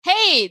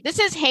Hey, this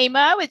is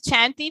Hema with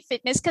Chanti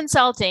Fitness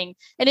Consulting.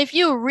 And if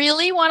you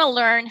really want to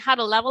learn how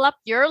to level up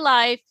your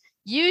life,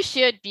 you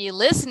should be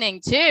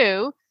listening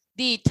to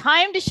the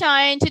Time to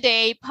Shine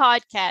Today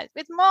podcast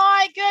with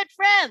my good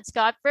friend,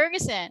 Scott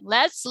Ferguson.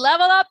 Let's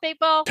level up,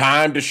 people.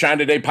 Time to Shine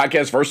Today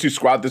podcast, Varsity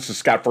Squad. This is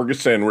Scott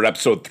Ferguson. We're at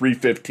episode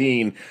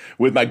 315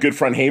 with my good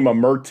friend Hema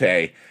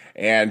Murthy.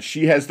 And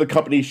she has the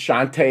company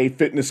Shante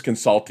Fitness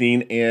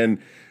Consulting. And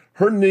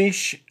her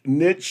niche,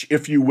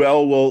 if you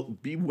will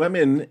be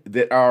women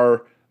that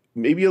are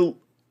maybe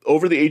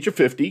over the age of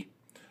 50,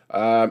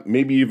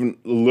 maybe even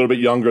a little bit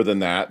younger than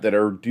that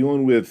are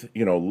dealing with,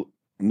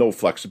 no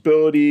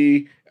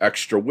flexibility,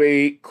 extra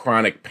weight,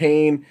 chronic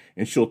pain,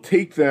 and she'll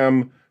take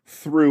them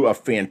through a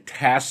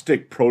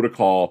fantastic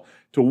protocol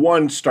to,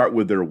 one, start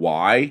with their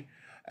why,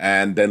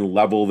 and then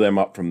level them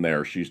up from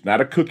there. She's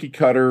not a cookie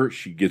cutter.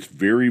 She gets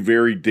very,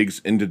 very digs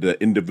into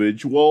the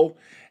individual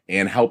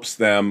and helps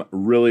them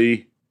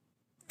really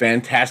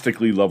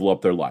fantastically level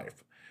up their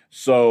life.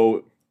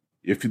 So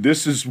if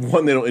this is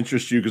one that'll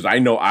interest you, because I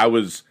know I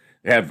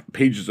have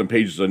pages and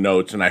pages of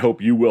notes, and I hope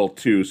you will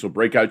too. So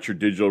break out your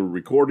digital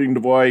recording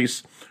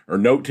device or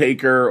note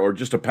taker or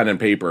just a pen and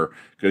paper,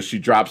 because she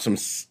drops some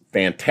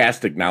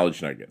fantastic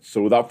knowledge nuggets.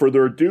 So without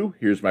further ado,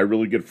 here's my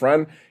really good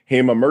friend,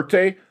 Hema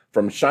Murthy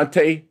from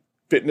Shante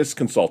Fitness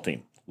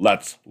Consulting.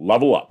 Let's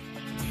level up.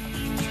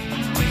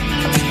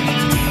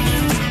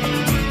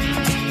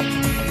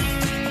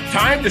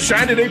 Time to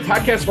Shine Today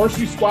podcast,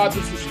 Varsity Squad.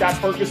 This is Scott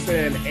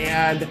Ferguson,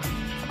 and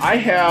I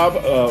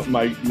have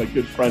my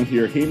good friend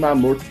here, Hema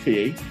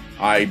Murthy.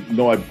 I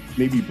know I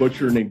maybe butchered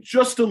her name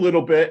just a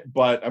little bit,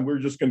 but we're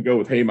just going to go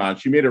with Hema.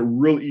 She made it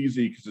real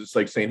easy because it's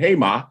like saying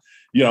Hema,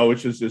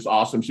 which is just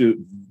awesome. She's a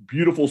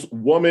beautiful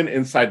woman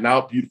inside and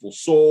out, beautiful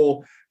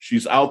soul.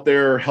 She's out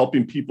there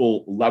helping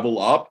people level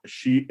up.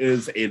 She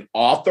is an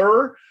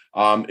author.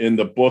 And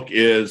the book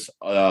is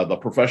The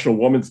Professional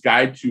Woman's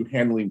Guide to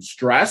Handling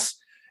Stress.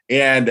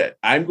 And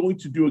I'm going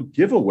to do a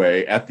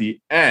giveaway at the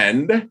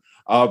end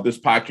of this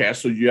podcast.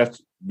 So you have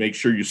to make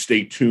sure you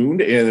stay tuned,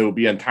 and it will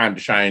be on Time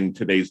to Shine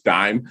Today's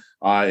dime.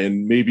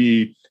 And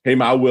maybe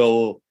Hema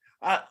will,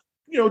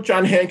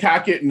 John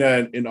Hancock it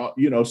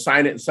and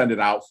sign it and send it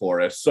out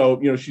for us. So,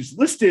 she's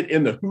listed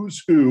in the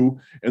who's who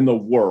in the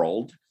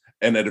world: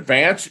 an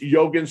advanced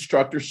yoga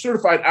instructor,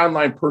 certified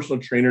online personal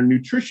trainer,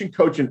 nutrition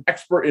coach, and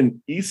expert in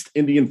East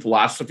Indian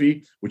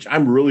philosophy, which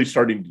I'm really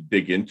starting to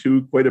dig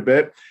into quite a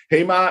bit.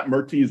 Hema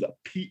Murthy is a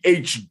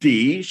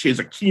PhD. She has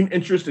a keen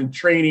interest in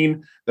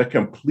training the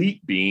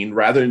complete being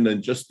rather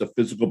than just the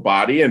physical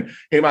body. And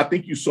Hema,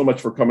 thank you so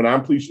much for coming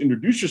on. Please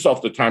introduce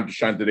yourself to Time to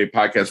Shine Today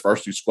podcast,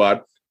 Varsity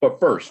Squad. But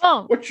first,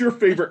 what's your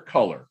favorite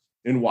color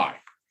and why?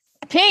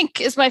 Pink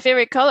is my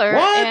favorite color.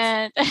 What?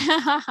 And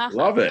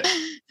Love it.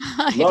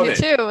 I do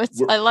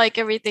too. I like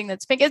everything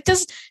that's pink. It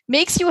just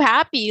makes you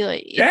happy.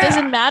 It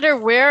doesn't matter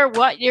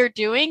what you're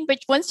doing, but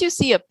once you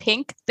see a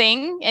pink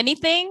thing,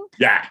 anything,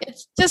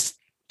 it's just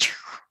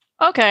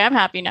okay. I'm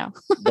happy now.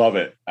 Love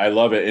it. I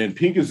love it. And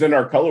pink is in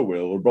our color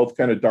wheel. We're both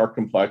kind of dark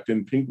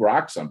complected. Pink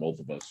rocks on both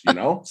of us,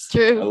 It's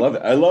true. I love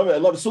it. I love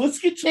it. So let's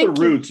get to the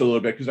roots a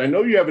little bit, because I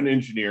know you have an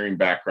engineering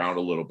background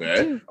a little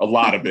bit, a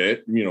lot of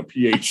it,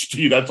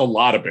 PhD, that's a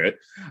lot of it.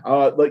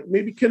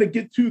 Maybe kind of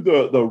get to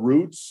the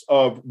roots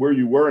of where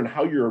you were and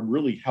how you're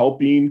really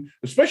helping,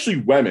 especially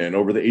women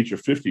over the age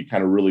of 50,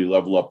 kind of really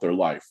level up their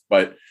life.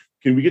 But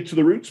can we get to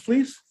the roots,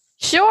 please?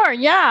 Sure.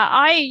 Yeah.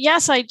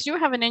 I do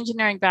have an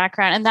engineering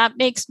background, and that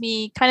makes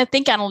me kind of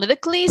think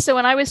analytically. So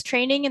when I was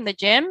training in the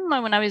gym,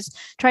 when I was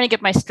trying to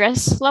get my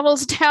stress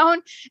levels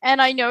down,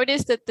 and I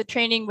noticed that the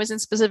training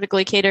wasn't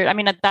specifically catered. I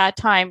mean, at that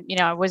time,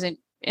 I wasn't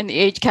in the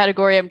age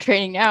category I'm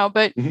training now,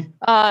 but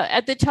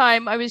at the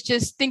time I was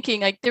just thinking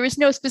like there was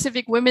no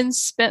specific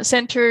women's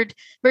centered,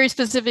 very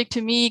specific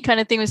to me kind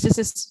of thing. It was just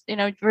this,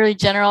 really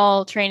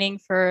general training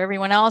for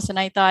everyone else. And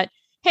I thought,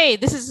 hey,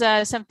 this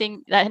is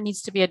something that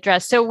needs to be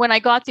addressed. So when I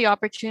got the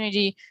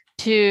opportunity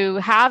to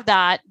have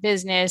that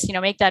business,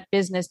 make that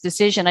business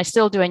decision, I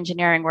still do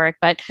engineering work,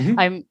 but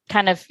I'm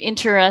kind of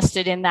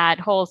interested in that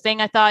whole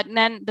thing, I thought. And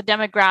then the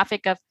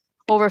demographic of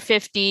over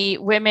 50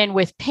 women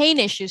with pain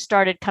issues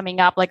started coming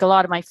up, like a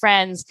lot of my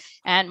friends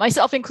and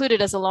myself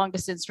included as a long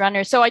distance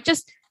runner. So I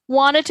just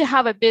wanted to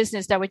have a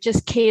business that would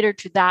just cater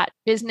to that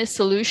business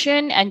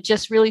solution and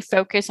just really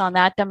focus on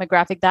that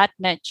demographic, that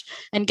niche,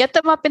 and get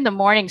them up in the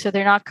morning so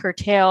they're not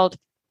curtailed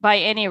by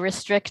any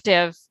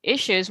restrictive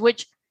issues,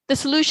 which the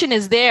solution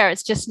is there.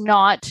 It's just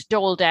not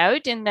doled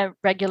out in the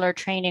regular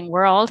training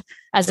world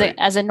as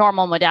a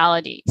normal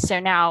modality. So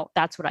now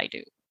that's what I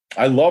do.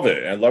 I love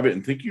it.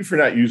 And thank you for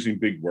not using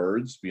big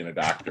words, being a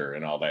doctor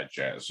and all that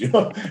jazz.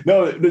 No,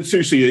 but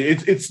seriously,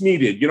 it's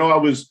needed.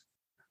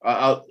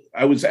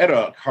 I was at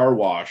a car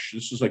wash.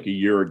 This was like a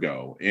year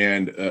ago,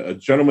 and a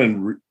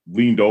gentleman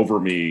leaned over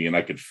me, and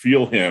I could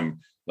feel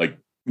him, like,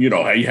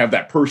 how you have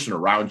that person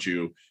around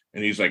you.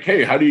 And he's like,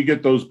 hey, how do you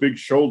get those big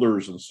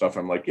shoulders and stuff?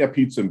 I'm like, yeah,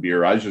 pizza and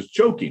beer. I was just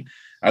joking.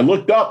 I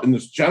looked up, and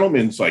this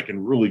gentleman's like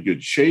in really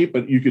good shape,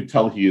 but you could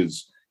tell he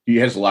has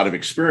a lot of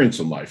experience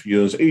in life. He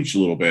has aged a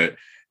little bit.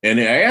 And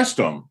I asked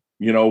him,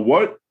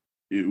 what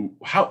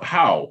how,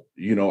 how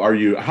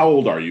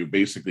old are you?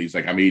 Basically, he's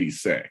like, I'm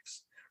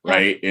 86.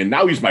 Right. And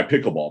now he's my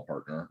pickleball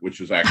partner,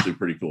 which is actually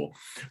pretty cool.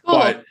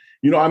 But,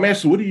 I'm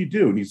asking, what do you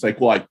do? And he's like,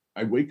 well,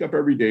 I wake up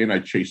every day and I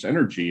chase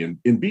energy,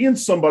 and being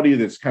somebody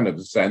that's kind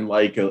of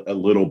Zen-like a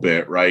little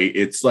bit. Right.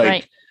 It's like,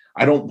 right.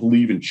 I don't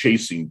believe in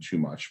chasing too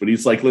much, but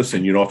he's like,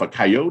 listen, if a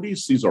coyote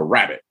sees a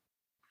rabbit,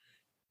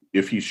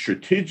 if he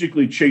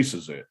strategically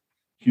chases it,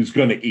 he's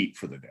going to eat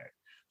for the day.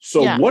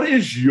 So what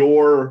is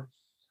your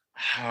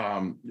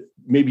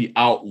maybe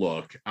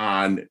outlook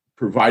on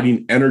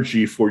providing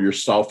energy for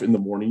yourself in the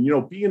morning,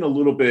 being a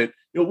little bit,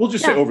 we'll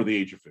just say over the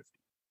age of 50.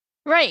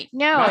 Right.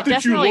 No, not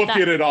that you look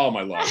it at all,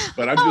 my love,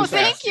 but I'm just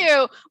thank asking.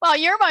 you. Well,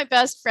 you're my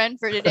best friend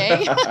for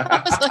today.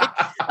 I was like,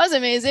 that was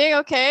amazing.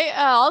 Okay,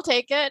 I'll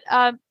take it.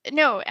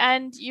 No,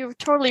 and you're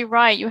totally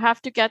right. You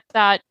have to get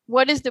that.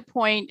 What is the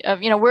point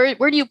of,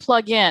 where do you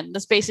plug in?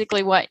 That's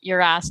basically what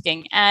you're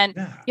asking. And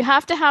you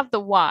have to have the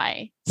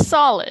why.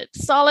 Solid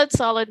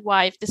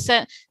why. You have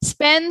to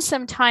spend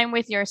some time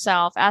with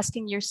yourself,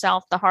 asking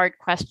yourself the hard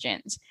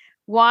questions.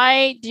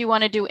 Why do you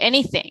want to do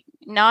anything?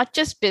 Not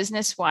just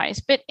business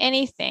wise, but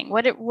anything.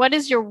 What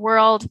is your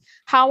world?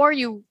 How are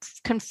you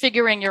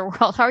configuring your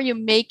world? How are you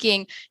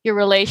making your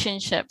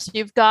relationships?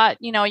 You've got,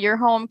 your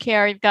home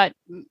care, you've got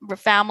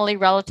family,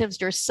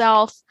 relatives,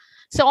 yourself.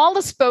 So all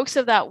the spokes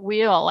of that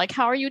wheel, like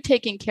how are you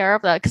taking care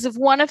of that? Because if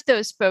one of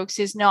those spokes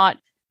is not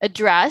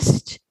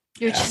addressed,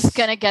 you're just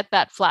going to get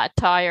that flat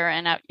tire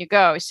and out you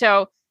go.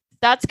 So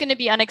that's going to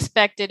be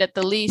unexpected at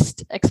the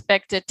least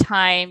expected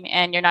time,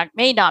 and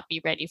may not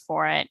be ready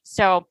for it.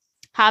 So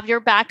have your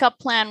backup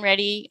plan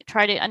ready.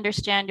 Try to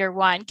understand your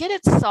why and get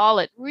it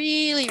solid.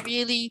 Really,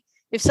 really,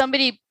 if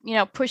somebody,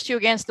 pushed you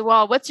against the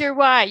wall, what's your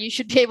why? You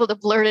should be able to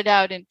blurt it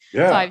out in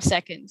 5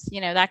 seconds,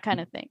 that kind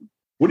of thing.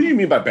 What do you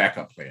mean by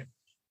backup plan,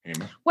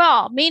 Hema?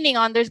 Well, meaning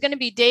there's going to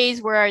be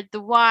days where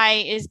the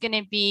why is going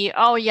to be,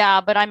 oh yeah,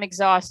 but I'm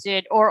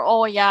exhausted, or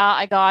oh yeah,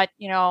 I got,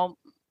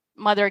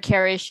 mother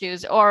care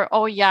issues, or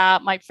oh yeah,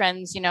 my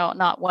friend's,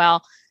 not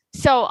well.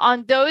 So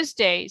on those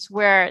days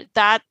where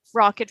that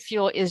rocket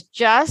fuel is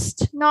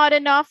just not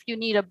enough, you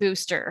need a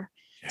booster.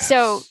 Yes.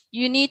 So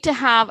you need to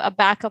have a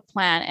backup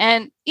plan,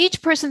 and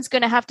each person's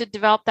going to have to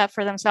develop that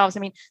for themselves. I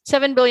mean,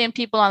 7 billion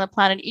people on the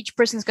planet, each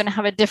person's going to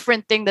have a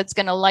different thing that's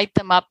going to light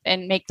them up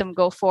and make them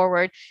go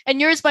forward. And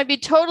yours might be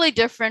totally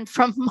different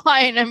from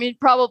mine. I mean,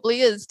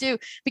 probably is too,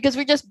 because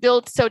we're just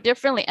built so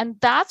differently. And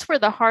that's where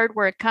the hard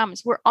work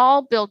comes. We're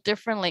all built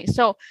differently.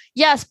 So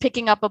yes,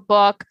 picking up a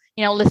book,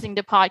 listening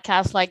to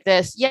podcasts like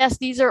this. Yes,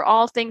 these are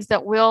all things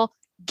that will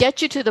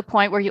get you to the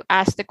point where you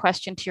ask the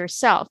question to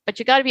yourself, but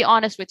you got to be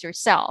honest with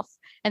yourself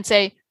and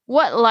say,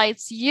 what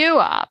lights you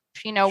up?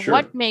 Sure.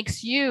 What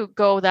makes you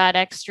go that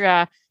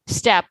extra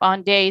step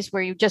on days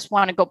where you just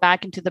want to go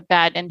back into the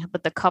bed and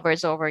put the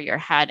covers over your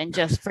head and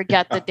just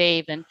forget the day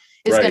even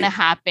is going to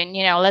happen.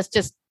 Let's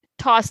just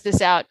toss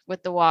this out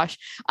with the wash.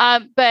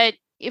 But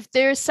if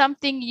there's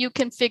something you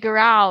can figure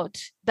out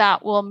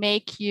that will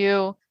make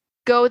you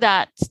go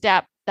that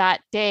step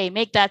that day,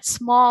 make that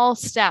small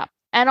step.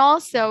 And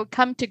also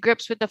come to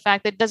grips with the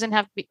fact that it doesn't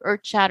have to be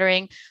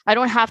earth-shattering. I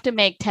don't have to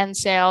make 10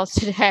 sales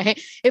today.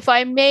 If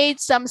I made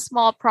some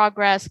small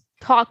progress,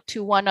 talk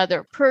to one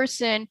other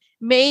person,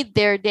 made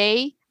their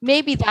day,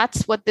 maybe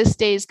that's what this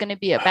day is going to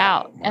be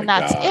about. And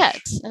that's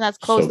it. And that's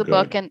close the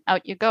book and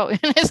out you go.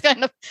 It's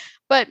kind of,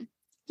 but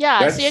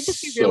yeah, so you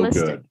just be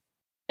realistic. Good.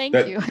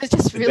 Thank you. It's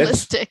just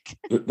realistic.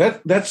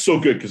 That's so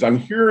good, because I'm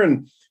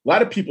hearing a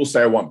lot of people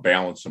say I want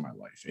balance in my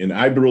life. And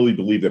I really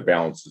believe that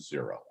balance is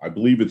zero. I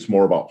believe it's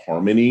more about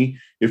harmony,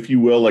 if you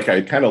will. Like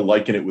I kind of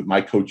liken it with my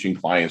coaching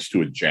clients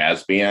to a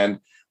jazz band,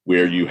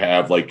 where you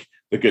have like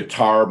the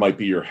guitar might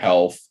be your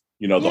health,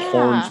 the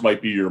horns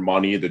might be your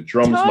money, the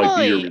drums might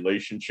be your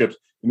relationships.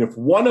 And if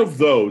one of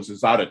those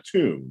is out of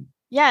tune,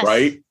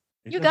 right?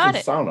 You got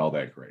it. Sound all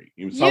that great.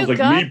 It sounds like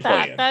me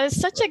playing. That is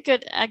such a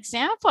good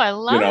example. I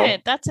love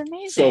it. That's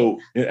amazing. So,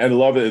 and I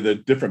love it, the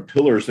different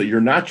pillars that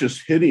you're not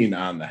just hitting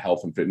on the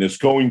health and fitness,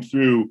 going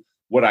through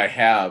what I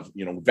have,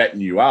 vetting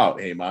you out,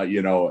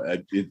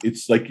 Hema,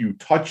 it's like you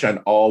touch on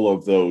all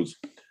of those.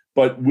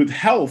 But with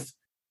health,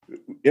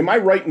 am I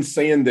right in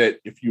saying that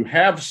if you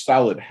have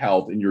solid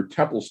health and your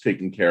temple's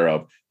taken care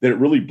of, that it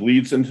really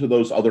bleeds into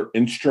those other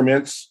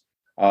instruments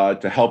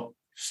to help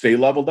stay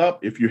leveled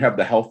up if you have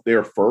the health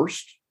there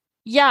first?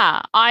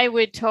 Yeah, I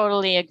would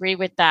totally agree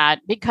with that,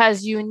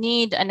 because you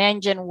need an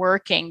engine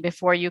working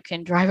before you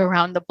can drive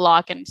around the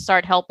block and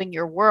start helping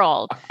your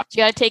world. So you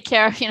got to take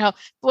care of,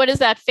 what is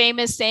that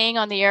famous saying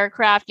on the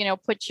aircraft,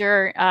 put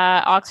your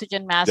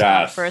oxygen mask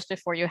on first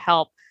before you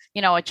help,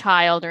 a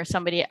child or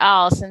somebody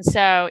else. And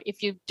so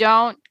if you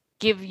don't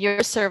give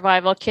your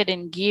survival kit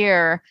in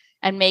gear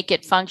and make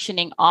it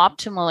functioning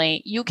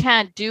optimally, you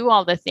can't do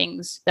all the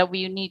things that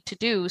we need to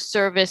do,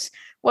 service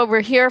what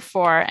we're here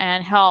for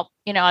and help,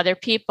 other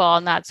people.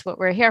 And that's what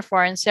we're here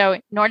for. And so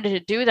in order to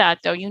do that,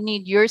 though, you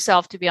need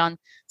yourself to be on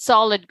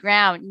solid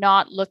ground,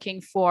 not looking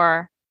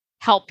for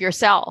help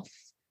yourself.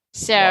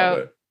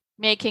 So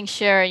making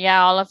sure,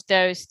 all of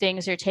those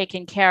things are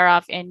taken care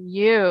of and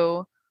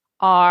you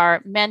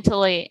are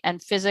mentally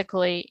and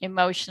physically,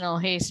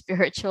 emotionally,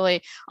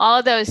 spiritually, all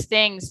of those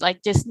things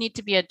like just need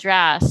to be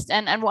addressed.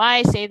 And why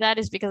I say that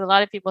is because a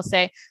lot of people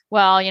say,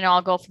 well,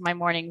 I'll go for my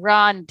morning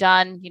run,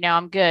 done,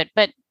 I'm good.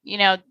 But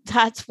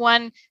that's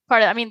one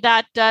part of, I mean,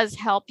 that does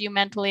help you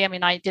mentally. I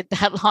mean, I did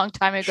that a long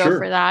time ago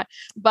for that,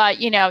 but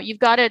you've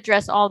got to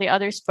address all the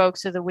other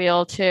spokes of the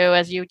wheel too,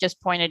 as you just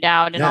pointed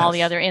out, and all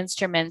the other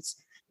instruments.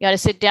 You got to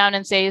sit down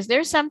and say, is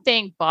there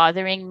something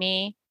bothering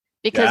me?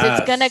 Because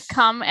it's going to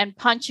come and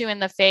punch you in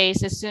the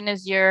face as soon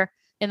as you're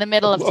in the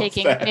middle of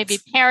taking maybe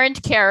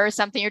parent care or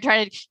something. You're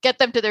trying to get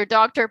them to their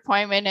doctor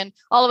appointment, and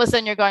all of a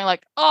sudden you're going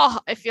like, oh,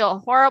 I feel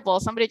horrible.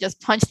 Somebody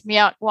just punched me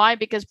out. Why?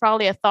 Because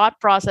probably a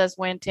thought process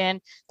went in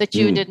that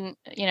you didn't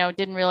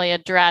really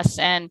address,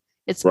 and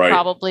it's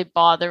probably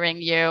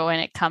bothering you,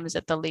 and it comes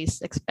at the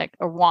least expect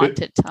or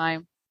wanted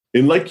time.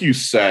 And like you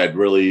said,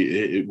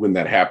 really, when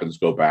that happens,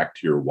 go back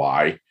to your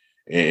why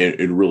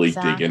and really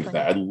dig into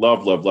that. I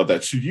love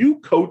that. So you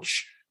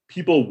coach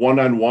people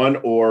one-on-one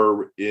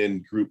or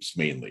in groups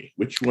mainly?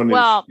 Which one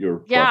is your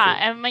preference?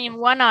 I mean,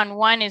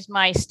 one-on-one is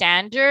my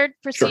standard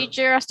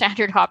procedure, a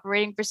standard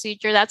operating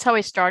procedure. That's how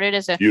I started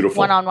as a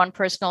one-on-one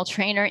personal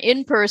trainer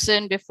in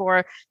person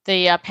before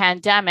the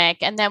pandemic.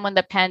 And then when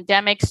the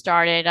pandemic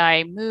started,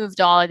 I moved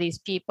all of these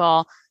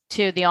people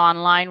to the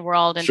online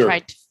world and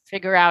tried to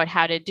figure out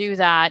how to do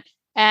that.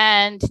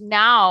 And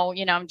now,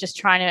 I'm just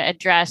trying to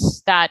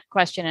address that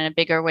question in a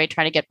bigger way,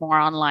 try to get more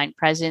online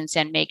presence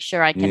and make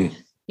sure I can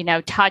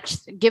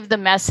give the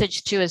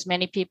message to as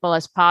many people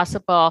as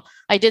possible.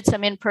 I did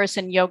some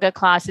in-person yoga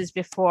classes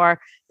before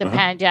the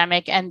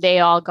pandemic, and they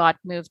all got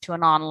moved to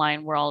an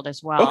online world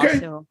as well. Okay.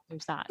 So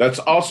there's that. That's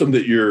awesome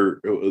that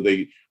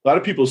a lot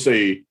of people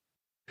say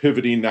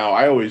pivoting now.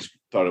 I always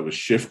thought it was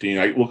shifting.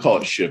 We'll call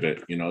it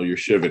shivit, you're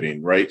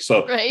shiveting, right?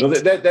 So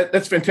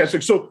that's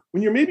fantastic. So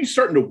when you're maybe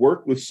starting to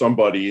work with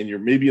somebody and you're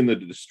maybe in the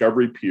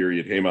discovery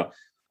period, Hema,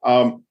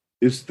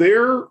 is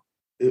there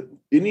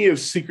any of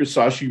secret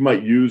sauce you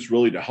might use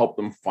really to help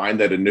them find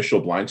that initial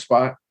blind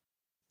spot?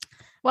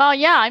 Well,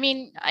 yeah. I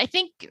mean, I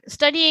think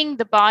studying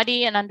the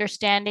body and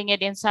understanding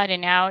it inside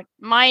and out,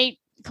 my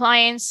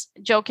clients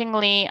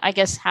jokingly, I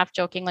guess half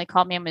jokingly,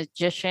 call me a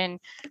magician,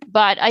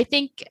 but I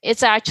think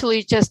it's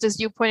actually just, as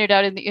you pointed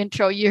out in the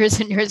intro, years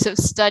and years of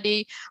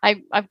study.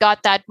 I've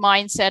got that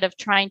mindset of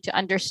trying to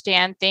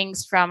understand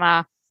things from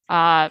a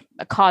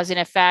cause and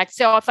effect.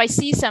 So if I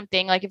see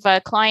something, like if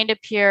a client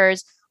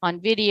appears on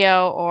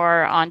video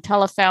or on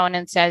telephone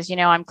and says,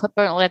 I'm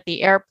currently at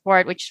the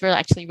airport, which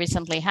actually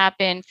recently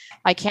happened,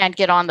 I can't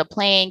get on the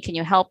plane. Can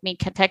you help me?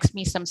 Can text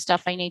me some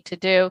stuff I need to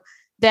do?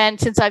 Then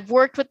since I've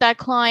worked with that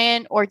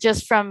client, or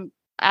just from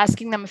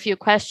asking them a few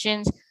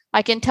questions,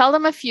 I can tell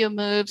them a few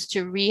moves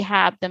to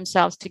rehab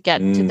themselves to get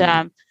to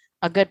them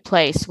a good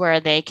place where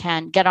they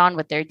can get on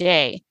with their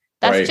day.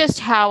 That's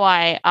just how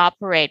I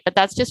operate, but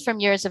that's just from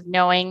years of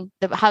knowing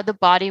how the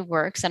body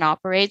works and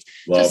operates.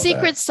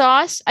 Secret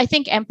sauce, I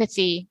think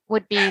empathy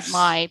would be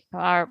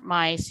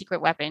my secret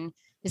weapon,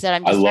 is that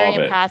I'm just very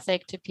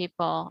empathic to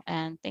people.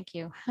 And thank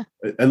you.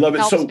 I love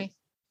it. So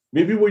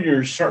maybe when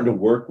you're starting to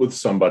work with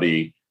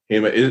somebody,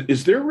 Hema,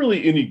 is there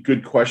really any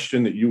good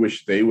question that you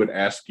wish they would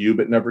ask you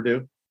but never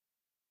do?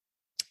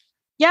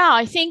 Yeah,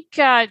 I think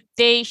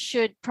they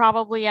should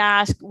probably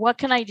ask, what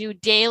can I do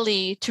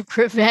daily to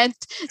prevent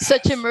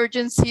such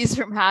emergencies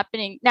from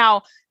happening?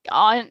 Now,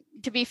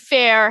 to be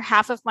fair,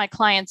 half of my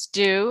clients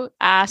do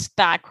ask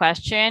that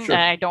question. And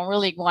I don't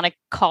really want to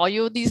call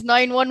you. These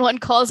 911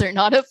 calls are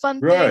not a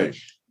fun thing.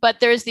 But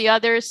there's the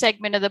other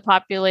segment of the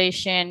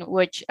population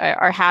which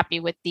are happy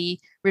with the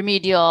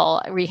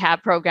remedial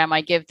rehab program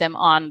I give them.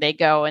 On they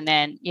go. And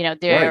then,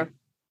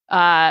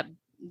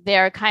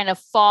 their kind of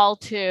fall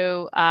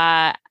to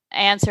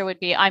answer would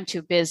be, I'm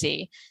too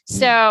busy.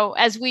 So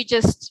as we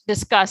just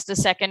discussed a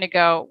second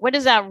ago, what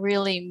does that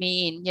really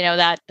mean?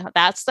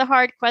 That's the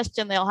hard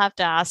question they'll have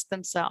to ask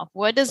themselves.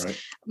 What does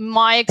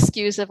my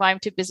excuse if I'm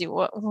too busy,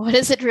 what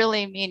does it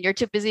really mean? You're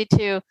too busy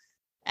to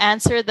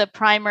answer the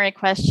primary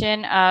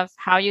question of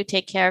how you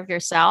take care of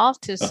yourself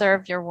to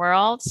serve your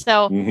world.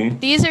 So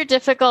these are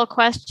difficult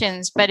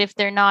questions, but if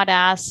they're not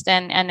asked,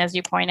 and as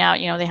you point out,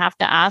 they have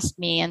to ask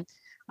me, and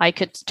I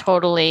could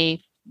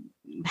totally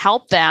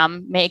help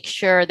them make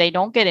sure they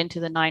don't get into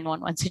the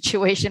 911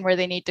 situation where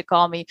they need to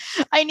call me.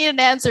 I need an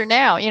answer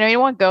now. You don't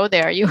want to go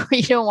there. You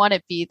don't want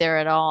to be there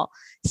at all.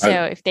 So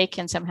if they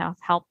can somehow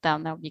help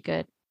them, that would be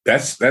good.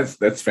 That's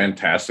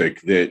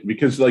fantastic.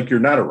 Because you're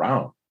not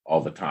around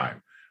all the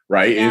time,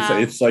 right? Yeah.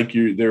 It's like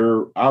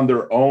they're on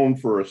their own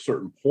for a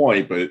certain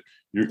point, but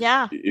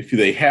if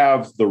they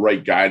have the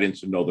right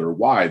guidance and know their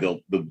why,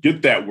 they'll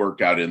get that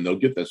workout in. They'll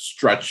get the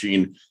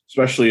stretching,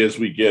 especially as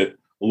we get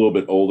a little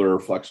bit older.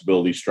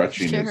 Flexibility,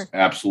 stretching is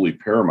absolutely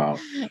paramount.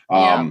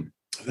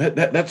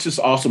 That's just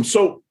awesome.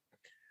 So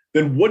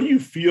then what do you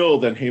feel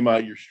then,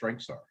 Hema, your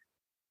strengths are?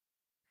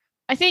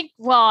 I think,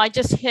 I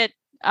just hit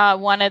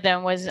one of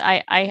them was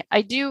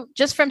I do,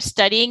 just from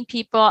studying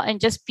people and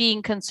just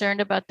being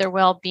concerned about their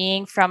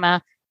well-being from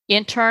a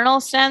internal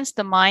sense,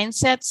 the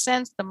mindset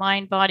sense, the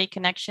mind-body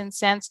connection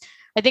sense.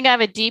 I think I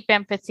have a deep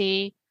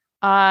empathy.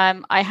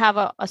 I have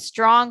a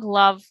strong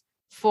love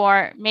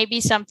for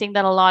maybe something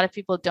that a lot of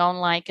people don't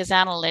like is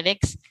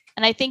analytics.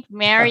 And I think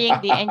marrying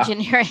the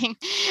engineering,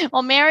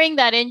 marrying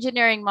that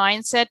engineering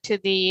mindset to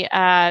the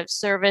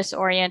service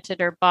oriented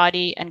or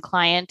body and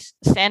client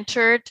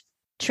centered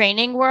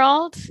training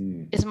world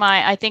is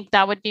I think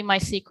that would be my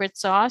secret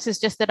sauce. It's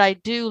just that I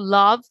do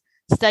love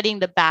studying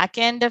the back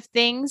end of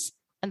things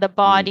and the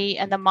body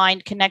and the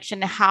mind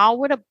connection. How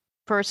would a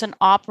person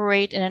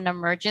operate in an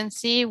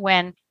emergency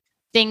when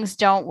things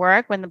don't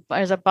work, when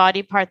there's a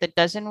body part that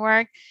doesn't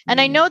work? And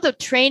I know the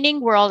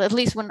training world, at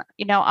least when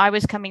I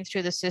was coming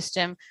through the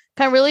system,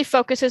 kind of really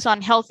focuses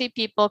on healthy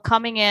people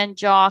coming in,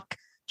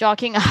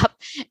 jogging up,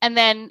 and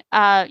then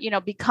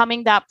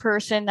becoming that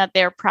person that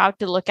they're proud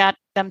to look at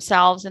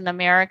themselves in the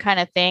mirror kind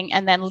of thing,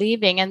 and then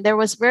leaving. And there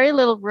was very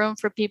little room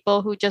for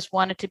people who just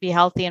wanted to be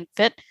healthy and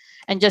fit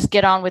and just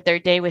get on with their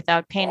day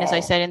without pain, as I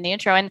said in the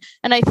intro. And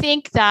I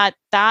think that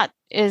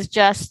is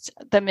just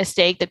the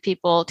mistake that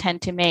people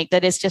tend to make,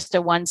 that it's just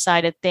a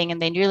one-sided thing, and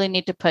they really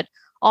need to put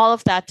all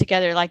of that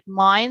together, like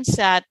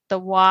mindset, the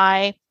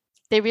why.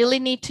 They really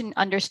need to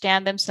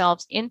understand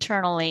themselves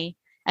internally,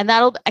 and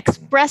that'll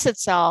express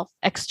itself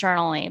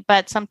externally.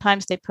 But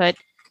sometimes they put,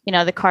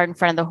 the cart in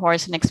front of the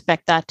horse and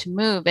expect that to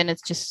move, and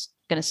it's just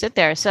going to sit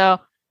there. So I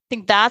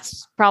think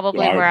that's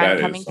probably where I'm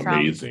coming from.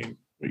 Amazing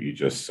what you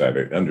just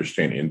said.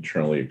 Understand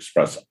internally,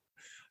 express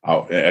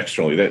out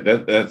externally.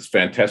 That's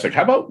fantastic.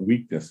 How about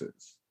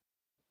weaknesses?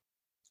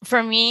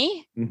 For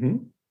me,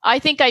 I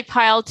think I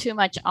pile too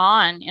much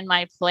on in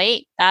my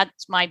plate.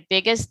 That's my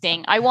biggest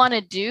thing. I want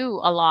to do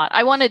a lot.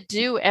 I want to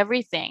do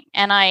everything.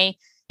 And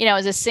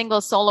as a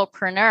single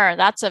solopreneur,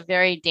 that's a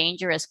very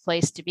dangerous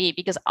place to be,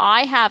 because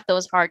I have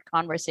those hard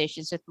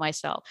conversations with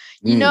myself.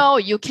 No,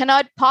 you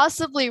cannot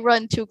possibly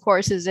run 2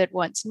 courses at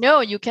once. No,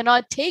 you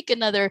cannot take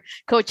another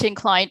coaching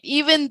client,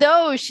 even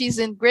though she's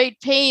in great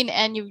pain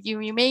and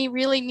you may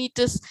really need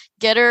to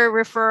get her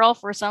referral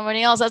for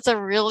somebody else. That's a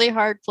really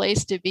hard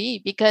place to be,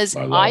 because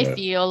I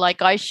feel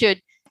like I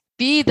should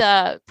be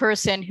the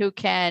person who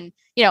can,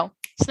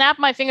 snap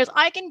my fingers.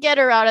 I can get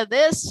her out of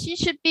this. She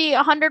should be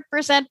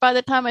 100% by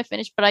the time I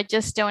finish, but I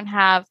just don't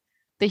have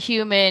the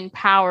human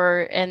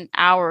power and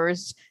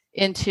hours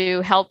into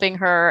helping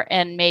her.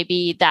 And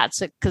maybe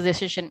that's a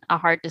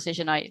hard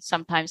decision I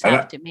sometimes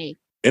have to make.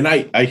 And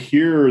I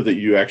hear that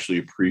you actually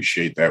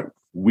appreciate that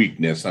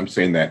weakness. I'm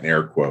saying that in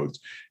air quotes.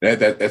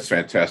 That's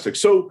fantastic.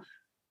 So,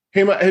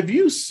 Hema, have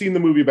you seen the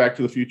movie Back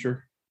to the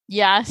Future?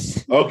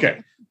 Yes.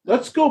 Okay.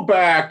 Let's go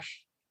back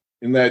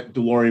in that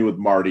DeLorean with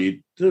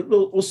Marty.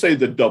 We'll say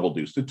the double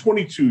deuce, the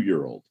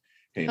 22-year-old.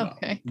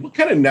 Okay. What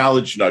kind of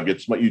knowledge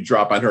nuggets might you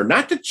drop on her?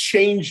 Not to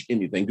change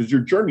anything, because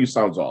your journey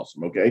sounds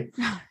awesome, okay?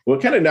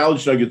 What kind of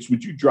knowledge nuggets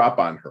would you drop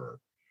on her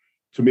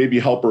to maybe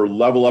help her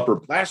level up or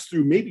blast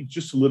through maybe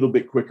just a little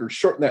bit quicker,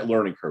 shorten that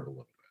learning curve a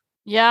little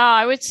bit? Yeah,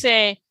 I would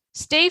say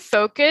stay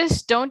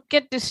focused. Don't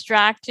get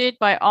distracted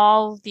by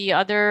all the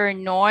other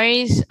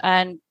noise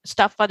and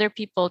stuff other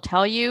people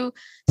tell you.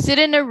 Sit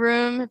in a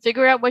room,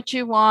 figure out what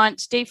you want,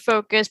 stay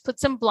focused, put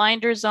some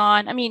blinders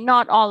on. I mean,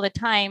 not all the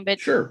time, but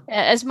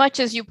as much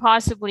as you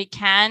possibly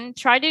can.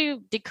 Try to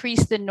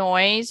decrease the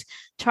noise.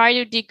 Try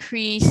to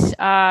decrease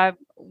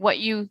what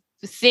you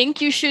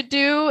think you should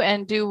do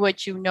and do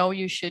what you know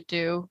you should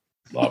do.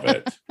 Love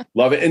it.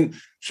 Love it. And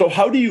so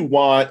how do you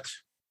want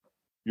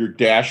your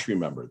dash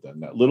remembered then?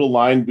 That little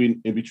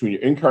line in between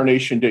your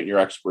incarnation date and your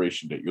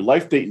expiration date, your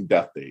life date and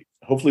death date.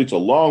 Hopefully it's a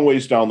long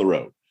ways down the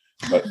road.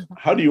 But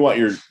how do you want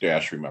your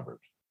dash remembered?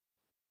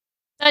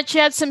 That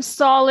you had some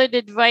solid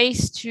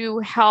advice to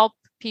help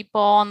people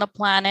on the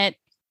planet,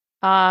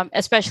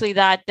 especially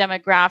that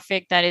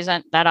demographic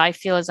that I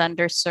feel is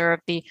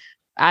underserved, the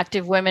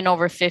active women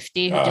over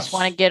 50 who just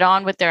want to get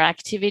on with their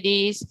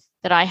activities,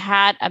 that I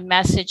had a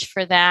message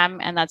for them.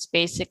 And that's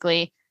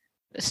basically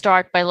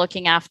start by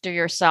looking after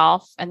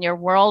yourself, and your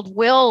world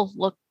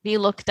will be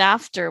looked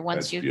after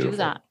once you do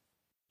that.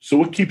 So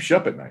what keeps you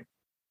up at night?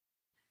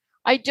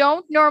 I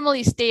don't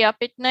normally stay up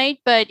at night,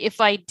 but if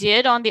I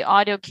did on the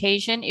odd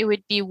occasion, it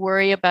would be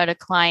worry about a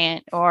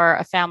client or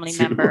a family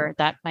member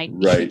that might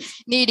be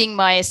needing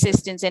my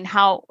assistance, and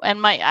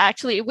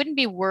it wouldn't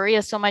be worry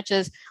as so much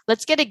as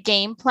let's get a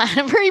game plan.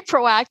 I'm very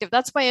proactive.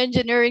 That's my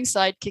engineering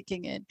side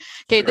kicking in.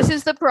 Okay, this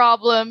is the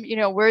problem.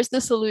 Where's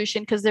the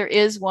solution? Because there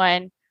is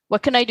one.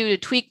 What can I do to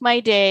tweak my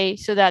day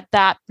so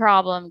that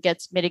problem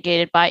gets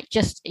mitigated by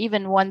just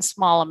even one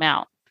small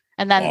amount?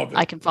 And then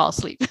I can fall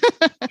asleep.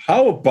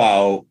 How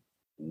about,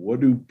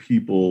 what do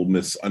people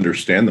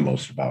misunderstand the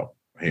most about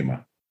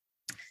Hema?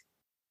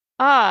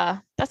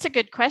 That's a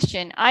good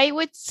question. I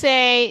would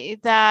say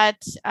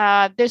that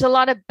there's a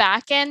lot of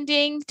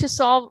back-ending to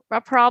solve a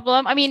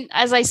problem. I mean,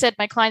 as I said,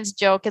 my clients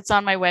joke, it's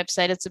on my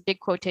website. It's a big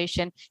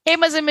quotation.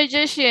 Hema's a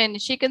magician.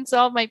 She can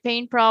solve my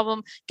pain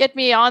problem. Get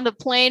me on the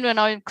plane when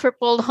I'm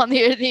crippled on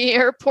the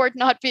airport,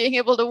 not being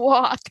able to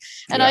walk.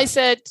 And I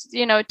said,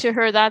 to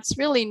her, that's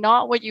really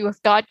not what you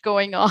have got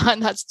going on.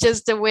 That's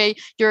just the way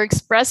you're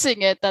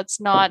expressing it. That's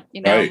not,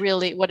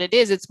 really what it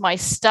is. It's my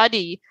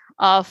study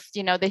of,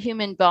 the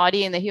human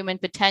body and the human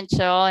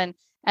potential and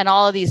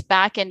all of these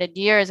back-ended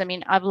years. I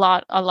mean, I've a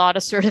lot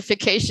of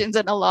certifications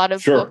and a lot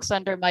of books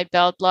under my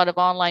belt, a lot of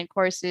online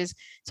courses.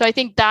 So I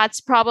think that's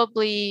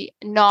probably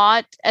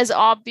not as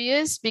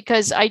obvious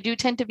because I do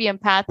tend to be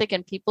empathic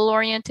and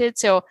people-oriented.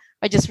 So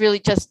I just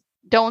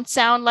don't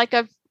sound like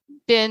I've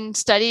been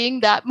studying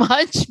that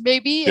much,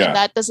 maybe, and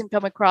that doesn't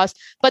come across.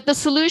 But the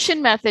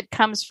solution method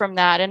comes from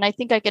that, and I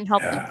think I can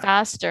help them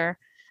faster.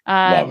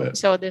 Love it.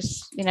 So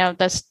this,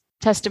 this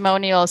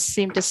testimonials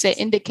seem to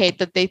indicate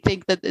that they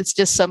think that it's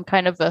just some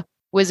kind of a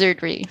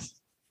wizardry.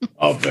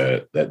 Of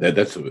it.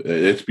 That's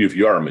beautiful.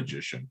 You are a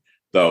magician,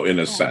 though, in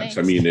a sense. Thanks.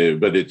 I mean,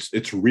 but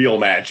it's real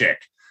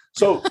magic.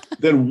 So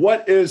then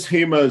what is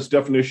Hema's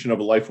definition of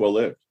a life well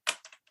lived?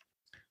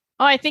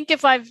 Oh, I think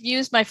if I've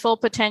used my full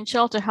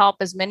potential to help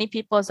as many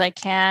people as I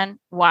can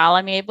while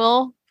I'm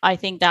able, I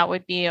think that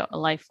would be a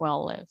life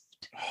well lived.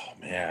 Oh,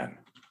 man,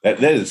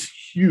 that is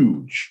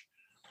huge.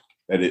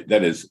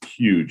 That is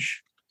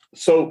huge.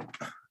 So,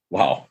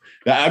 wow,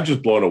 I'm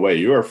just blown away.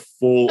 You are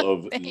full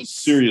of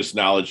serious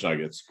knowledge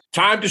nuggets.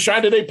 Time to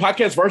Shine Today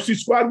podcast Varsity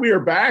Squad. We are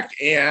back.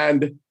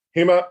 And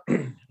Hema,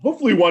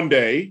 hopefully one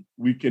day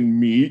we can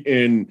meet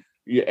and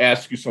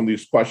ask you some of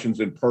these questions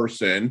in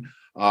person.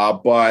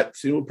 But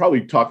we'll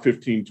probably talk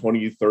 15,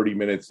 20, 30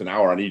 minutes, an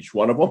hour on each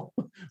one of them.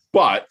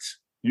 But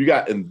you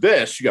got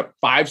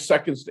 5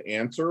 seconds to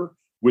answer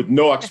with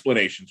no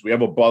explanations. We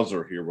have a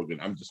buzzer here.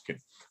 I'm just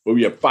kidding. But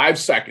we have 5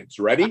 seconds.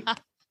 Ready?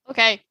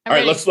 Okay. All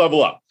right, let's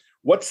level up.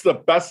 What's the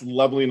best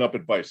leveling up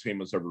advice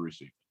Hema's ever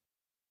received?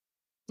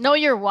 Know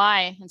your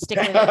why and stick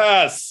with it.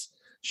 Yes.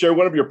 Share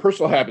one of your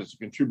personal habits that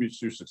contributes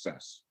to your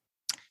success.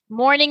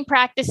 Morning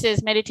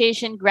practices,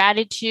 meditation,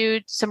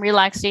 gratitude, some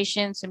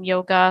relaxation, some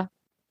yoga.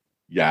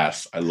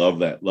 Yes, I love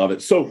that. Love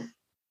it. So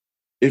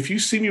if you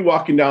see me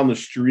walking down the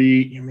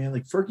street, man,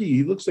 like Fergie,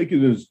 he looks like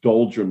in his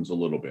doldrums a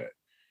little bit.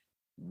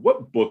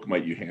 What book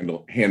might you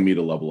hand me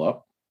to level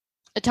up?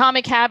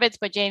 Atomic Habits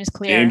by James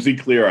Clear. James E.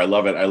 Clear. I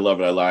love it. I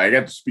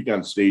got to speak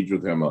on stage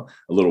with him a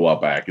little while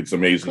back. It's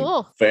amazing.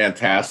 Cool.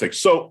 Fantastic.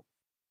 So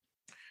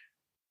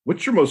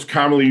what's your most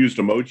commonly used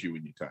emoji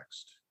when you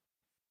text?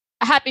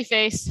 A happy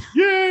face.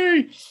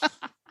 Yay.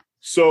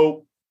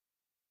 So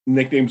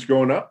nicknames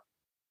growing up?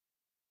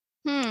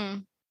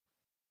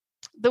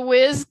 The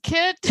Whiz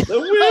Kid.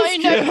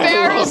 I'm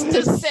embarrassed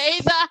to say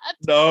that.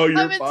 No, you're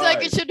fine. It's like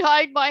I should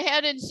hide my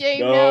head in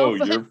shame now.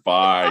 No, you're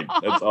fine.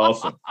 That's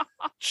awesome.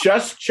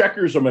 Chess,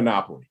 checkers, or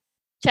Monopoly?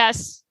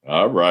 Chess.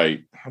 All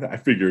right. I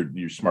figured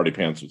you smarty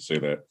pants would say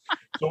that.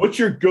 So what's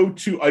your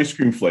go-to ice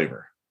cream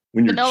flavor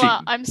when you're vanilla.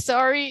 cheating? I'm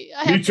sorry.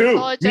 I Me have too. to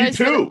apologize.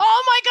 Me too.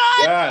 Oh my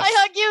God. Yes. I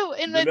hug you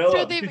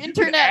through the internet.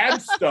 You can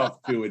add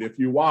stuff to it if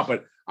you want,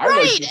 but I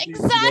right, like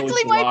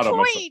exactly my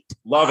point.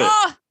 Love it.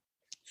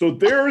 So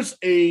there's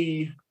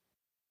there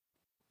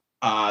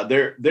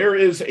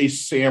is a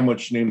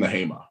sandwich named the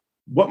Hema.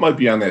 What might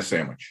be on that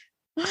sandwich?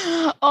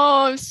 Oh,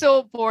 I'm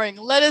so boring.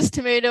 Lettuce,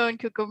 tomato, and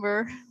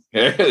cucumber.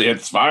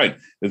 It's fine.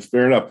 It's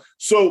fair enough.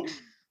 So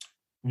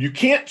you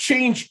can't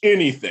change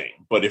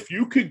anything, but if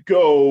you could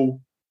go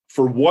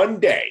for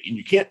one day and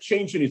you can't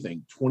change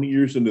anything 20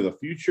 years into the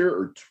future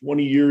or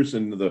 20 years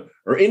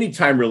or any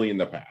time really in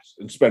the past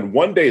and spend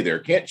one day there,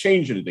 can't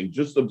change anything,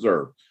 just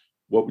observe,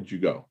 what would you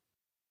go?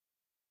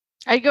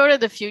 I'd go to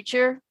the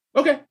future.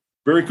 Okay.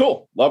 Very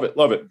cool. Love it.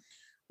 Love it.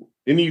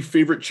 Any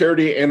favorite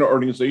charity and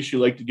organization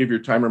you like to give your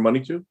time or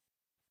money to?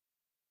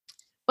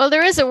 Well,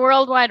 there is a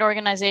worldwide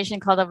organization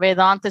called the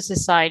Vedanta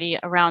Society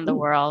around the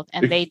world,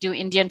 and they do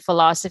Indian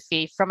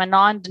philosophy from a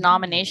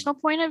non-denominational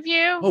point of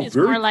view. Oh, it's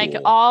more like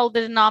all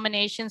the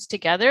denominations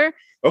together.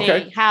 Okay.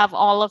 They have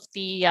all of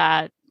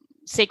the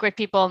sacred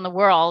people in the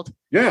world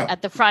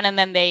at the front, and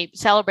then they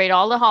celebrate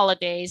all the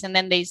holidays, and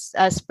then they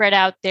spread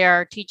out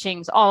their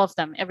teachings, all of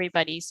them,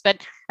 everybody's.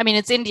 But I mean,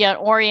 it's India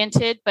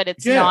oriented, but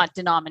it's not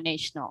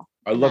denominational.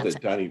 I love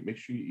it. Donnie, make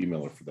sure you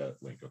email her for that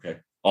link. Okay.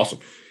 Awesome.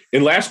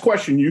 And last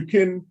question, you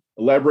can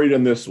elaborate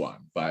on this one,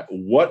 but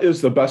what is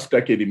the best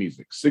decade of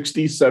music?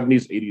 60s,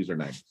 70s, 80s, or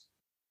 90s?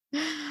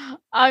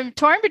 I'm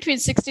torn between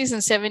 60s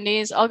and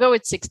 70s. I'll go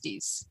with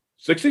 60s.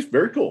 60s?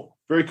 Very cool.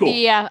 Very cool.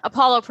 The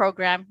Apollo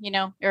program,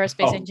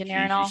 aerospace engineer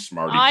and all.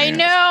 I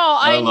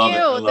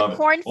knew. The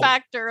corn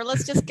factor.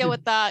 Let's just go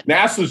with that.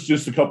 NASA's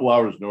just a couple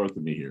hours north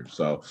of me here.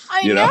 So,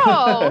 I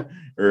know.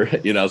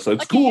 So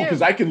it's cool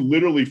because I can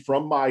literally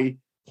from my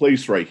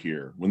place right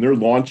here, when they're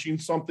launching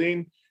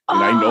something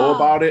and I know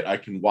about it, I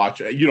can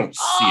watch it. You don't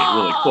see it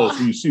really close.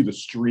 You see the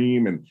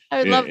stream and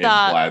I love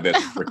that.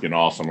 That's freaking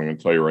awesome. I'm going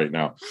to tell you right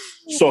now.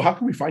 So how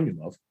can we find you,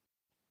 love?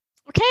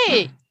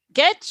 Okay.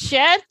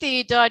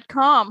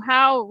 GetShanti.com.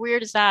 How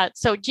weird is that?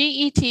 So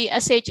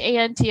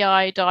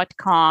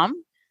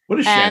GetShanti.com. What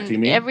does Shanti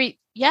mean?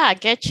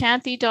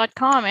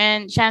 GetShanti.com.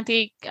 And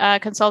Shanti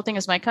Consulting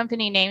is my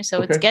company name.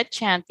 So it's Get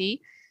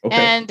Shanti. Okay.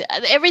 And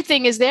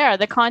everything is there.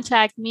 The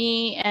contact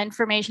me,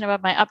 information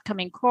about my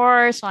upcoming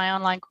course, my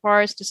online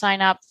course, to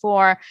sign up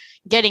for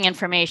getting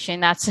information.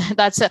 That's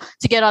to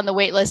get on the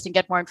wait list and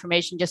get more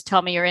information. Just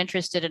tell me you're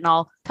interested and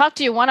I'll talk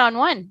to you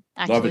one-on-one,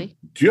 actually. Love it.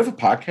 Do you have a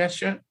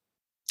podcast yet?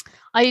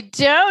 I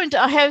don't.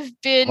 I have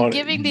been Honey,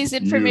 giving these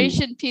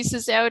information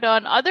pieces out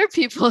on other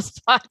people's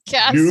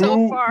podcasts you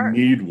so far.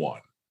 need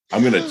one.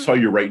 I'm going to tell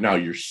you right now,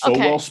 you're so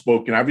Okay. well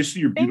spoken.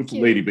 Obviously, you're a beautiful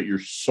you. lady, but you're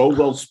so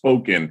well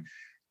spoken.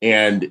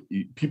 And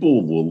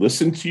people will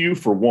listen to you,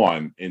 for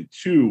one. And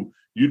two,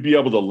 you'd be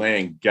able to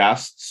land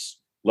guests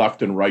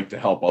left and right to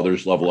help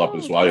others level up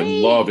as well. Great.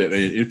 I love it.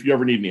 And if you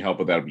ever need any help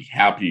with that, I'd be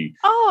happy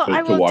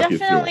I will walk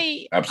definitely. you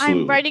through it.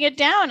 Absolutely. I'm writing it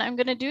down. I'm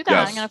going to do that.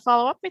 Yes. I'm going to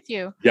follow up with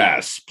you.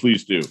 Yes,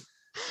 please do.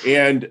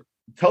 And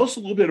tell us a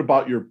little bit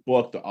about your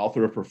book, the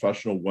author of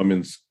Professional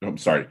Women's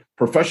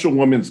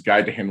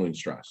Guide to Handling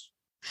Stress.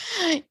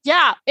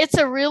 Yeah, it's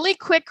a really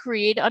quick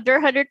read, under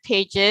 100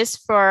 pages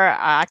for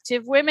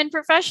active women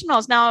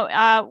professionals.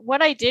 Now,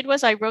 what I did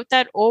was I wrote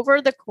that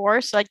over the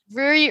course, like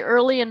very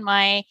early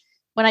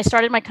when I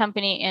started my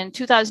company in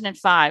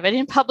 2005. I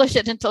didn't publish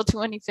it until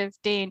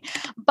 2015,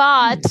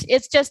 but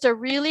it's just a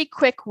really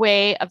quick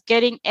way of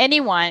getting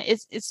anyone.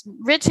 It's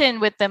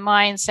written with the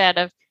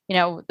mindset of,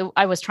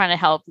 I was trying to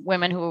help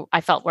women who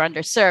I felt were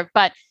underserved,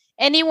 but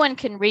anyone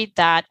can read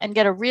that and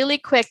get a really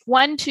quick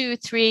 1, 2,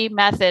 3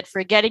 method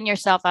for getting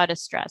yourself out of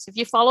stress. If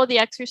you follow the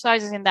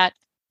exercises in that,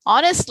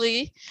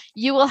 honestly,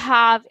 you will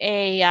have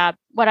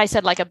what I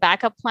said, like a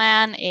backup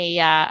plan,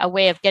 a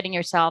way of getting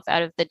yourself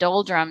out of the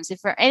doldrums. If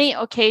for any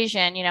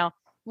occasion,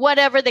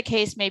 whatever the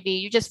case may be,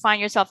 you just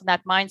find yourself in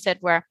that mindset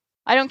where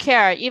I don't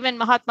care. Even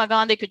Mahatma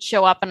Gandhi could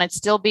show up and I'd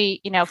still be,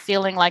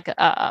 feeling like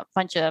a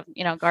bunch of,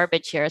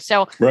 garbage here.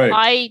 So right.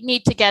 I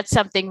need to get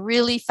something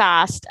really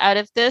fast out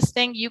of this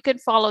thing. You can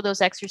follow those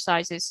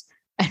exercises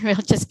and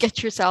really just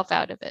get yourself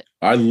out of it.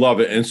 I love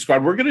it. And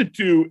Scott, we're going to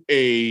do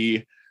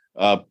a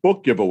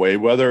book giveaway,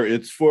 whether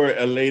it's for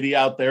a lady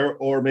out there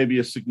or maybe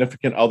a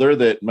significant other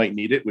that might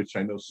need it, which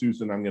I know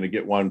Susan, I'm going to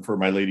get one for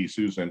my lady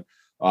Susan.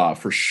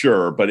 For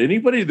sure. But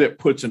anybody that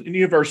puts in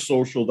any of our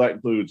social, that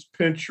includes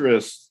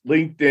Pinterest,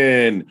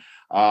 LinkedIn,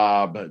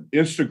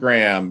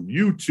 Instagram,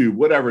 YouTube,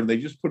 whatever, and they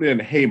just put in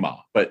HEYMA,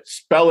 but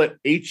spell it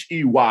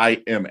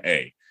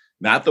HEYMA,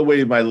 not the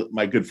way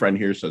my good friend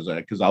here says that,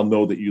 because I'll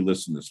know that you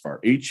listen this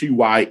far.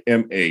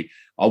 HEYMA.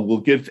 We'll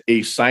get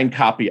a signed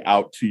copy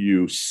out to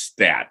you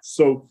stat.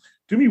 So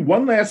do me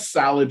one last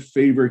solid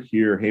favor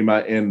here,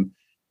 HEYMA, and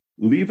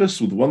leave us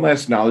with one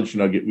last knowledge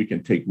nugget we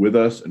can take with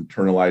us,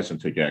 internalize,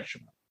 and take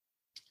action.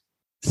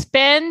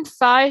 Spend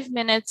 5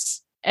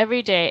 minutes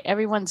every day.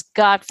 Everyone's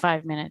got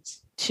 5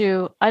 minutes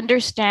to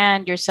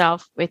understand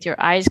yourself with your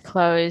eyes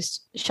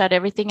closed, shut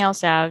everything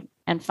else out,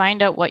 and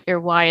find out what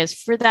your why is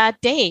for that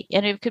day.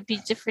 And it could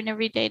be different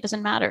every day. It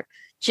doesn't matter.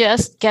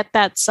 Just get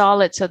that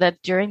solid so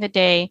that during the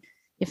day,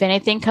 if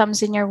anything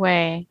comes in your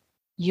way,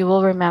 you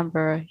will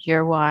remember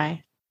your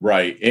why.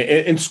 Right.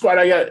 And Scott,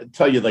 I got to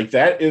tell you, like,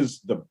 that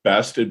is the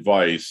best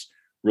advice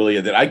really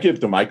that I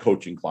give to my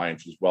coaching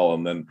clients as well.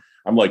 And then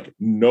I'm like,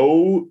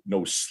 no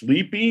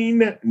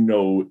sleeping,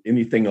 no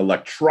anything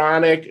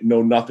electronic,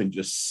 no nothing.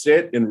 Just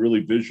sit and really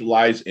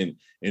visualize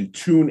and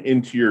tune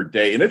into your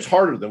day. And it's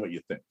harder than what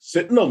you think.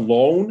 Sitting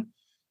alone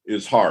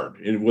is hard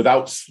and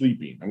without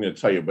sleeping, I'm going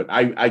to tell you, but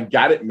I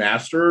got it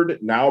mastered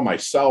now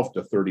myself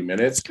to 30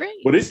 minutes. That's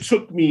great. But it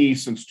took me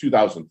since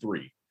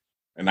 2003.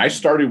 And I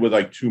started with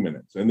like 2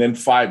 minutes and then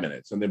 5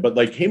 minutes. And then, but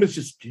like, HEYMA's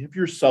just give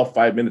yourself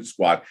 5 minutes,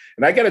 squad.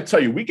 And I got to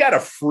tell you, we got a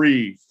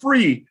free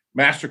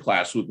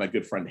masterclass with my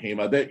good friend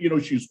HEYMA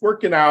that, she's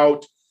working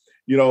out,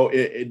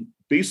 it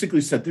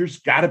basically said, there's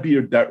got to be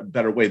a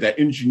better way. That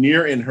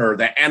engineer in her,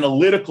 that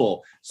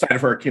analytical side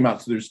of her came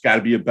out. So there's got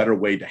to be a better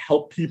way to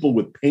help people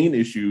with pain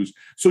issues.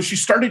 So she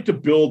started to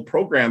build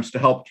programs to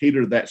help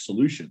cater to that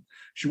solution.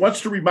 She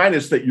wants to remind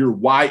us that your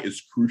why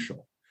is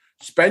crucial.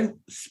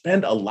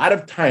 Spend a lot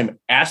of time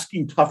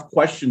asking tough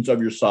questions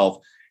of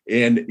yourself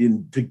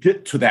and to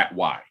get to that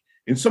why.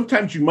 And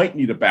sometimes you might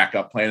need a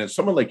backup plan, and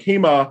someone like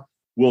HEYMA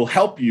will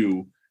help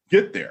you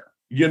get there.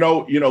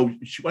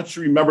 She wants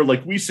to remember,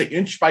 like we say,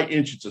 inch by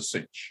inch, it's a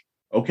cinch.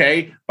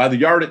 Okay. By the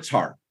yard, it's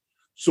hard.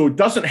 So it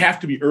doesn't have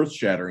to be earth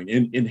shattering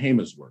in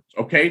HEYMA's words.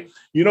 Okay.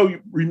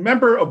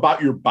 Remember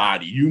about your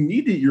body. You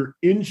need your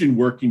engine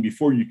working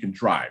before you can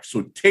drive.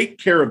 So take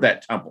care of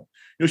that temple.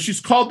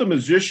 She's called the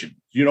musician,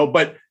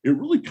 but it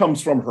really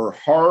comes from her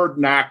hard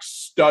knock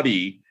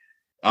study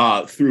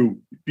through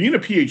being a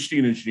PhD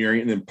in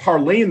engineering and then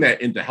parlaying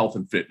that into health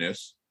and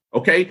fitness.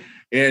 Okay.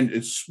 And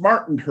it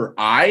smartened her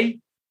eye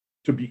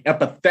to be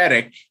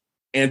empathetic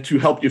and to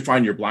help you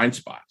find your blind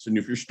spots. And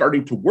if you're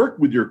starting to work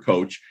with your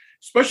coach,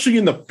 especially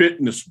in the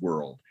fitness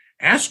world,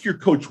 ask your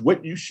coach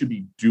what you should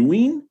be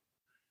doing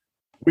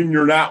when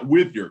you're not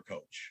with your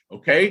coach.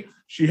 Okay.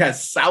 She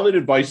has solid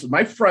advice.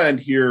 My friend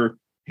here,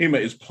 HEYMA,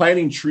 is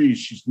planting trees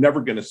she's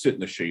never going to sit in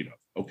the shade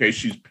of. Okay.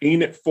 She's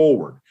paying it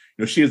forward.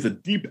 She has a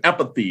deep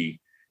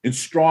empathy and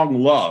strong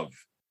love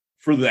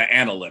for the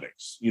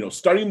analytics.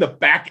 Studying the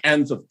back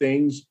ends of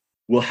things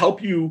will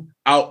help you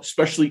out,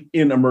 especially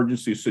in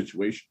emergency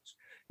situations.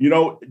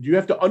 You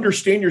have to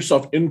understand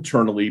yourself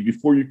internally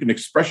before you can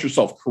express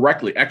yourself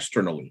correctly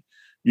externally.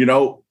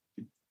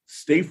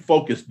 Stay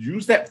focused.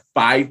 Use that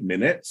 5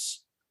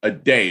 minutes a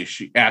day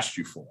she asked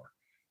you for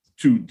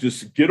to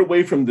just get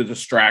away from the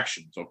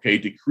distractions, okay?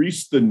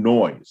 Decrease the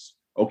noise,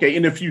 okay?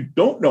 And if you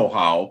don't know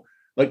how,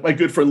 like my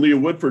good friend Leah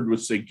Woodford would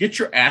say, get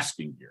your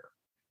asking gear.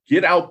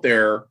 Get out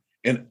there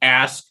and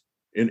ask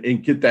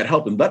and get that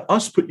help. And let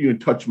us put you in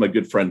touch with my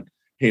good friend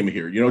Hema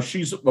here. You know,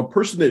 she's a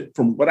person that,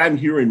 from what I'm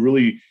hearing,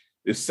 really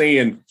is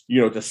saying,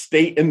 you know, to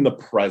stay in the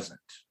present,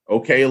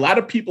 okay? A lot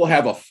of people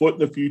have a foot in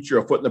the future,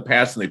 a foot in the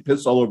past, and they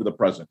piss all over the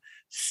present.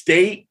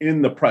 Stay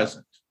in the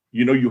present.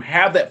 You know, you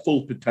have that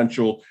full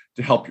potential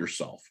to help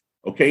yourself.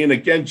 Okay. And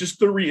again, just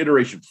the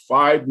reiteration,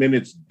 5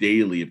 minutes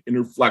daily of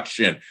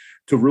interflexion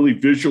to really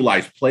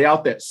visualize, play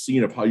out that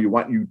scene of how you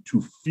want you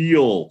to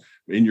feel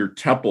in your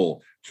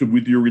temple, to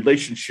with your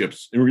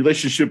relationships and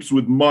relationships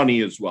with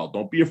money as well.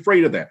 Don't be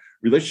afraid of that.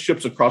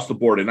 Relationships across the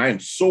board. And I am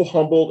so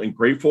humbled and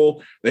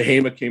grateful that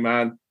Hema came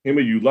on.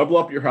 Hema, you level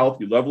up your health,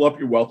 you level up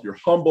your wealth, you're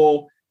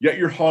humble, yet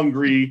you're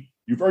hungry.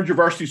 You've earned your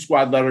varsity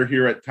squad letter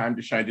here at Time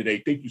to Shine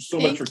today. Thank you so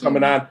much for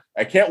coming on.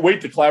 I can't wait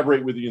to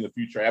collaborate with you in the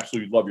future. I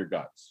absolutely love your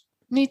guts.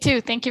 Me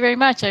too. Thank you very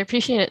much. I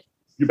appreciate it.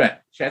 You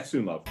bet. Chat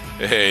soon, love.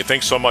 Hey,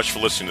 thanks so much for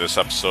listening to this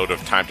episode of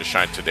Time to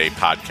Shine Today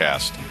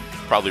podcast.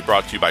 Proudly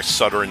brought to you by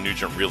Sutter and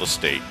Nugent Real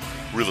Estate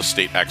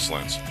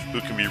Excellence, who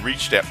can be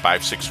reached at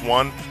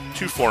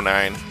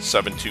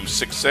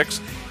 561-249-7266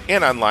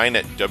 and online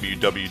at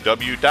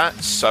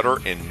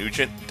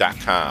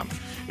www.sutterandnugent.com.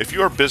 If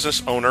you are a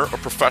business owner or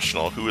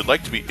professional who would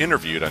like to be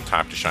interviewed on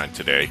Time to Shine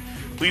Today,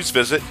 please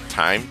visit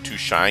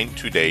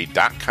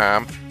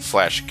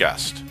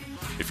timetoshinetoday.com/guest.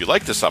 If you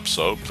like this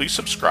episode, please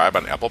subscribe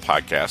on Apple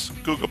Podcasts,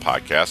 Google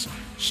Podcasts,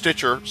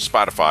 Stitcher,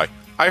 Spotify,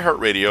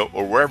 iHeartRadio,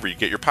 or wherever you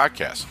get your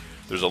podcasts.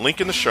 There's a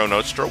link in the show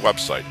notes to our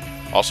website.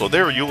 Also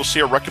there, you will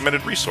see our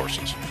recommended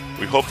resources.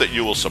 We hope that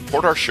you will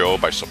support our show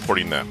by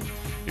supporting them.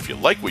 If you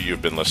like what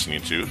you've been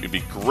listening to, it'd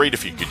be great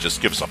if you could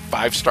just give us a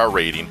 5-star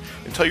rating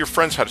and tell your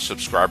friends how to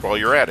subscribe while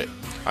you're at it.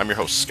 I'm your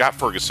host, Scott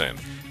Ferguson,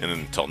 and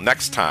until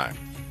next time,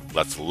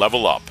 let's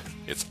level up.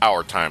 It's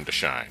our time to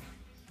shine.